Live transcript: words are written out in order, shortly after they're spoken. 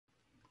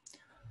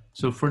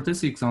So for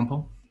this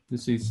example,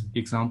 this is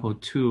example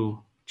 2,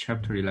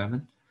 chapter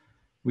 11.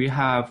 We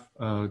have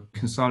a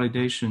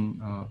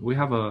consolidation, we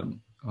have a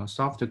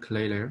soft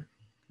clay layer.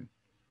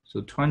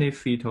 So 20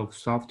 feet of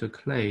soft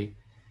clay,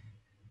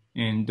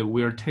 and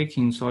we are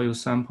taking soil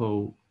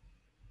sample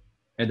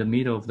at the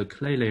middle of the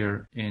clay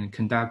layer and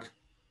conduct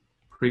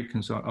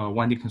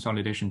 1D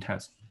consolidation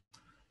test.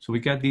 So we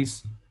get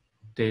this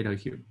data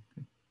here.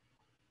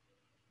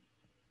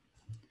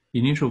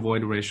 Initial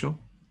void ratio,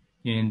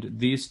 and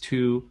these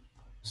two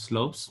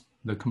slopes,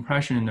 the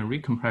compression and the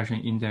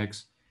recompression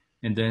index,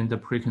 and then the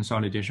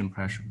pre-consolidation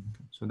pressure.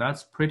 So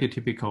that's pretty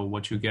typical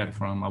what you get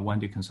from a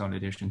 1D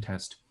consolidation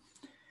test.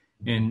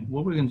 And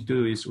what we're going to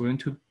do is we're going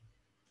to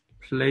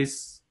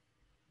place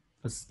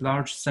a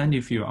large sandy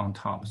field on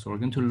top. So we're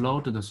going to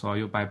load the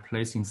soil by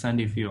placing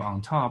sandy field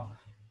on top.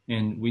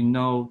 And we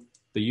know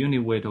the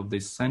unit weight of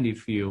this sandy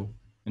field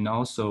and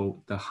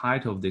also the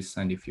height of this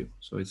sandy field.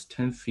 So it's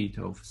 10 feet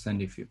of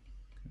sandy field.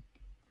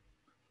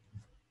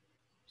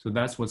 So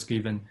that's what's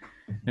given.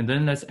 And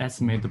then let's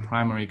estimate the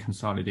primary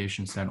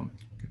consolidation settlement.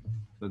 Okay.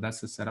 So that's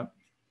the setup.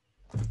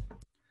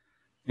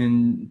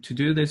 And to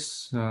do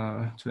this,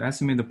 to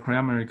estimate the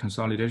primary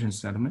consolidation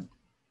settlement,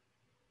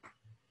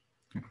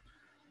 okay.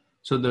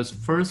 So the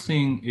first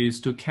thing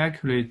is to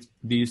calculate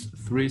these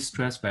three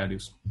stress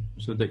values.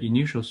 So the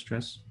initial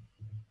stress,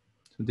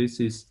 so this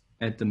is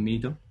at the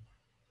middle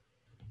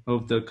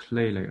of the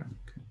clay layer.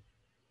 Okay.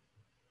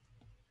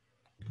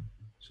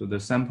 So the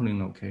sampling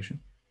location.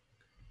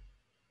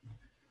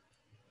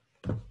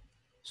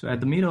 So at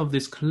the middle of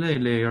this clay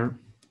layer,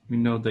 we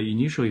know the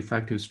initial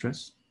effective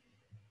stress.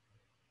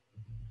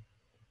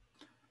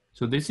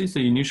 So this is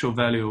the initial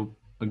value,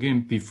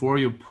 again, before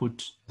you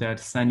put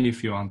that sandy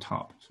field on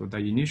top. So the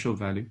initial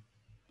value,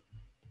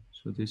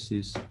 so this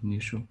is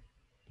initial.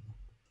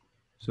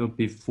 So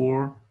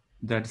before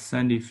that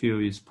sandy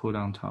field is put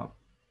on top.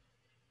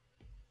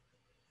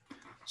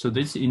 So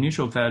this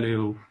initial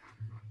value,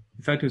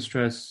 effective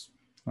stress,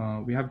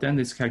 we have done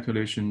this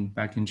calculation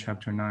back in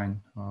chapter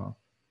 9.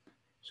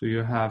 So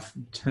you have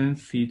 10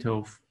 feet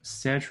of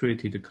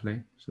saturated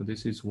clay. So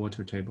this is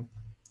water table.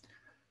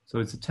 So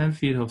it's 10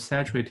 feet of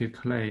saturated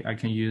clay. I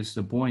can use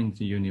the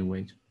buoyant unit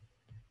weight.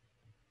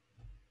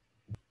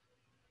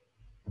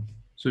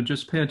 So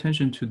just pay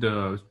attention to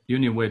the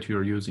unit weight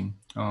you're using.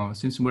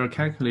 Since we're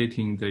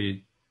calculating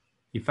the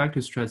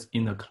effective stress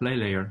in the clay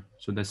layer,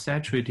 so the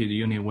saturated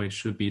unit weight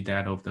should be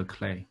that of the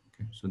clay.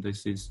 Okay, so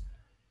this is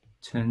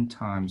 10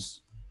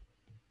 times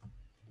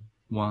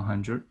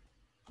 100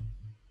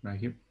 right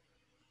here.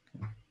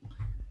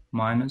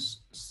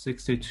 Minus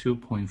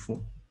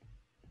 62.4.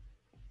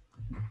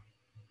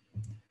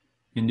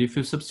 And if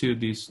you substitute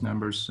these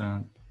numbers,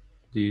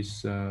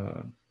 these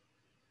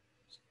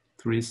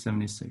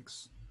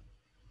 376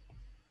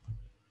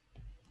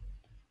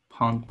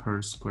 pound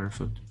per square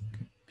foot,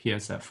 okay,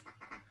 PSF.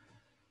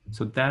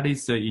 So that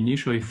is the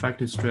initial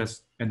effective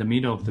stress at the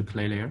middle of the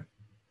clay layer.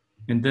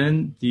 And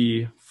then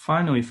the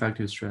final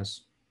effective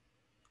stress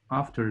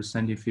after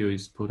sandy field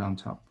is put on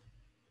top.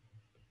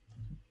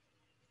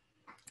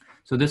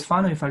 So this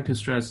final effective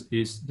stress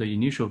is the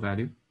initial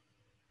value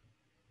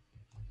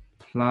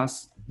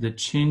plus the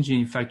change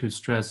in effective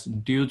stress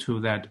due to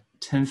that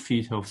 10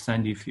 feet of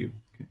sandy field.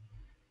 Okay.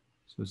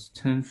 So it's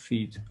 10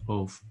 feet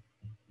of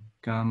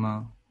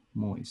gamma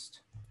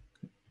moist.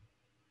 Okay.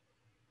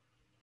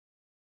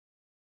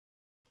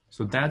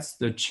 So that's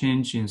the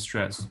change in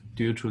stress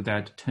due to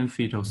that 10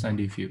 feet of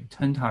sandy field,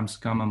 10 times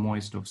gamma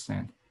moist of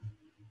sand.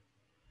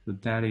 So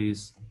that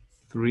is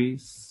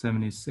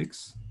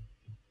 376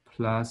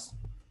 plus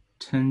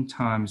 10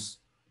 times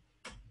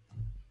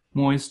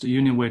moist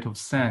unit weight of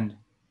sand,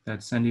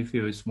 that sandy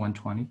field is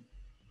 120.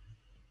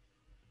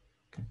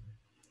 Okay.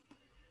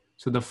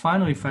 So the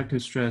final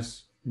effective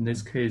stress in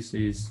this case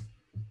is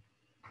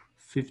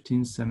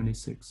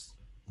 1576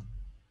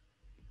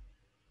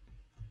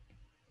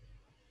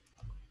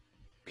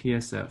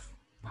 PSF,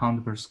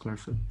 pound per square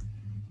foot.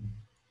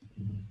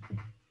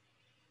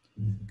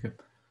 Okay.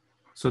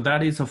 So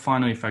that is a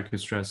final effective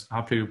stress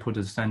after you put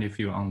the sandy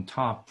field on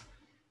top.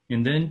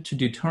 And then to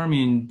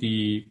determine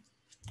the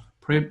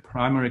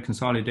primary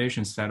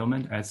consolidation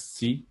settlement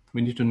SC,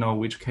 we need to know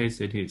which case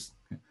it is.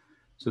 Okay.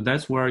 So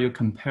that's where you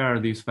compare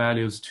these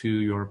values to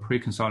your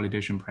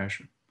pre-consolidation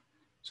pressure.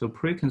 So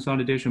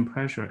pre-consolidation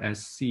pressure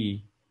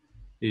SC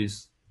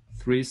is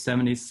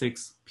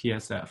 376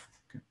 PSF.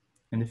 Okay.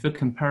 And if you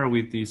compare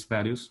with these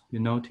values, you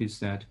notice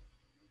that,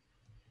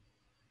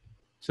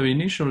 so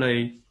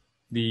initially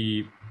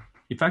the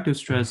effective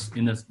stress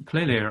in the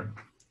clay layer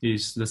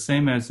is the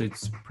same as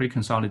its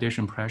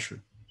pre-consolidation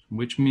pressure,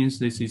 which means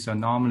this is a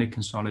normally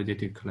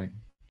consolidated clay.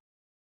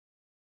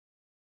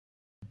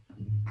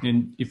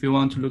 And if you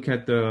want to look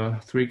at the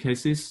three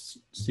cases,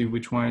 see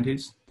which one it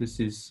is,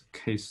 this is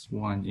case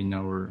 1 in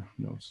our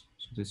notes.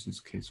 So this is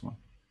case 1.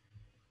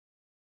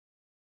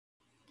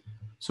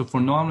 So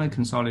for normally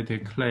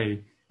consolidated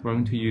clay, we're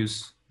going to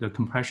use the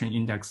compression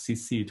index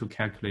CC to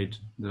calculate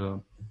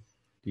the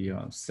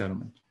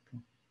settlement.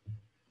 Okay.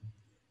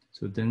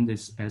 So then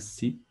this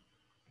SC.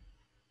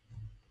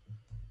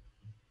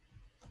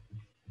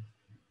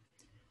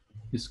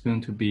 is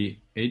going to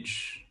be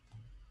H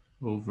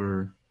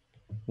over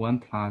 1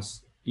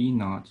 plus E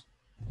naught.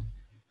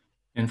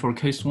 And for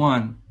case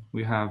 1,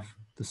 we have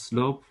the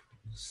slope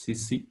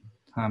CC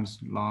times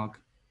log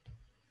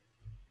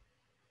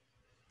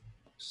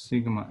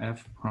sigma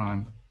F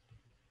prime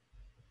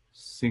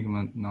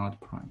sigma naught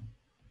prime.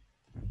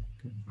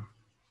 Okay.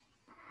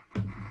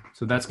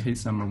 So that's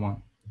case number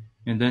 1.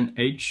 And then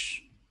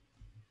H.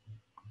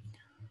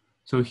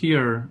 So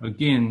here,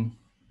 again,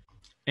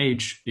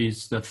 H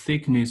is the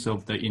thickness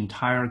of the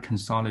entire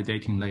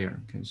consolidating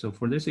layer. Okay, so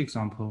for this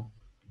example,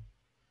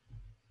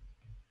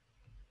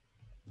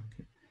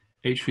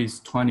 H is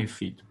 20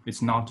 feet.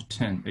 It's not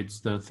 10. It's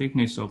the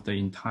thickness of the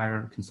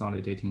entire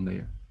consolidating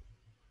layer.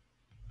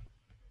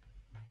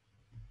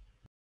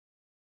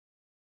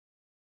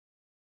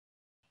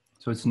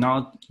 So it's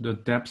not the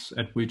depth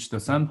at which the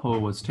sample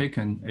was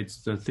taken,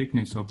 it's the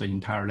thickness of the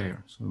entire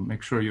layer. So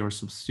make sure you're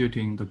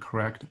substituting the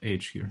correct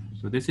H here.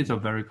 So this is a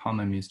very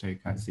common mistake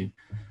I see.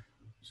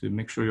 So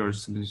make sure you're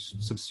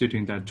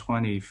substituting that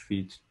 20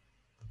 feet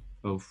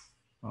of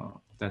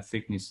that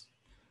thickness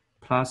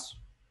plus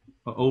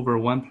over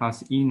 1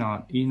 plus E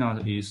naught. E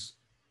naught is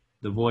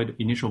the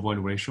initial void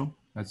ratio.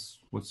 That's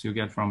what you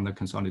get from the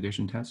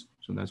consolidation test.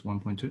 So that's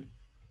 1.2.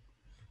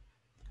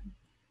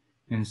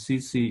 And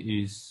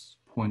CC is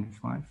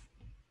 0.5.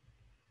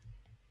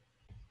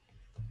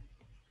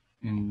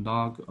 And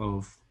log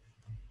of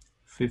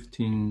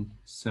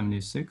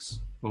 1576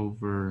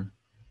 over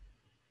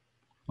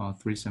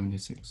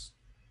 376.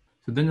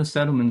 So then the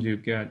settlement you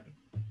get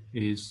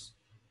is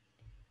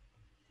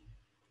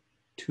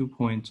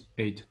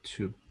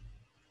 2.82.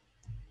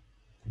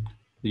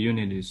 The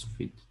unit is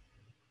feet.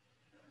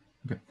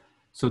 Okay,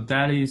 so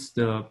that is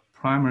the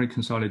primary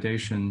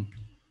consolidation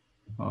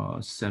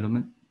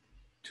settlement,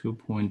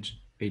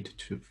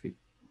 2.82 feet.